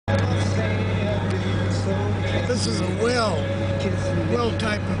This is a Will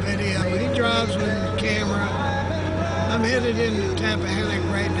type of video. He drives with his camera. I'm headed into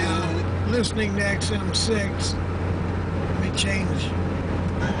Tappahannock right now, listening to XM6. Let me change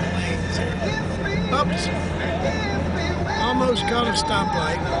lanes here. Oops. Almost caught a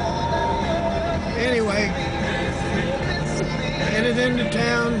stoplight. Anyway, headed into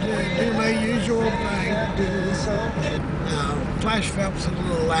town to do my usual thing. Flash Phelps is a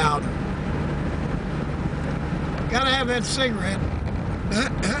little loud. Gotta have that cigarette.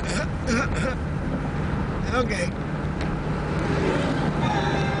 Okay.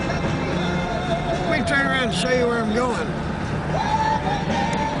 Let me turn around and show you where I'm going.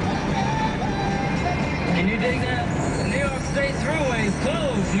 Can you dig that? The New York State Thruway is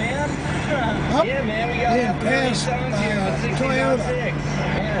closed, man. Oh, yeah, man, we got yeah, past Toyota.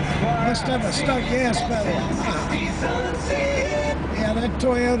 Yeah, must have a stuck gas pedal. Yeah, that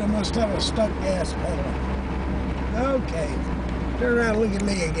Toyota must have a stuck gas pedal. Okay, turn around and look at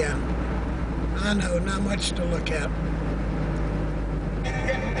me again. I know, not much to look at.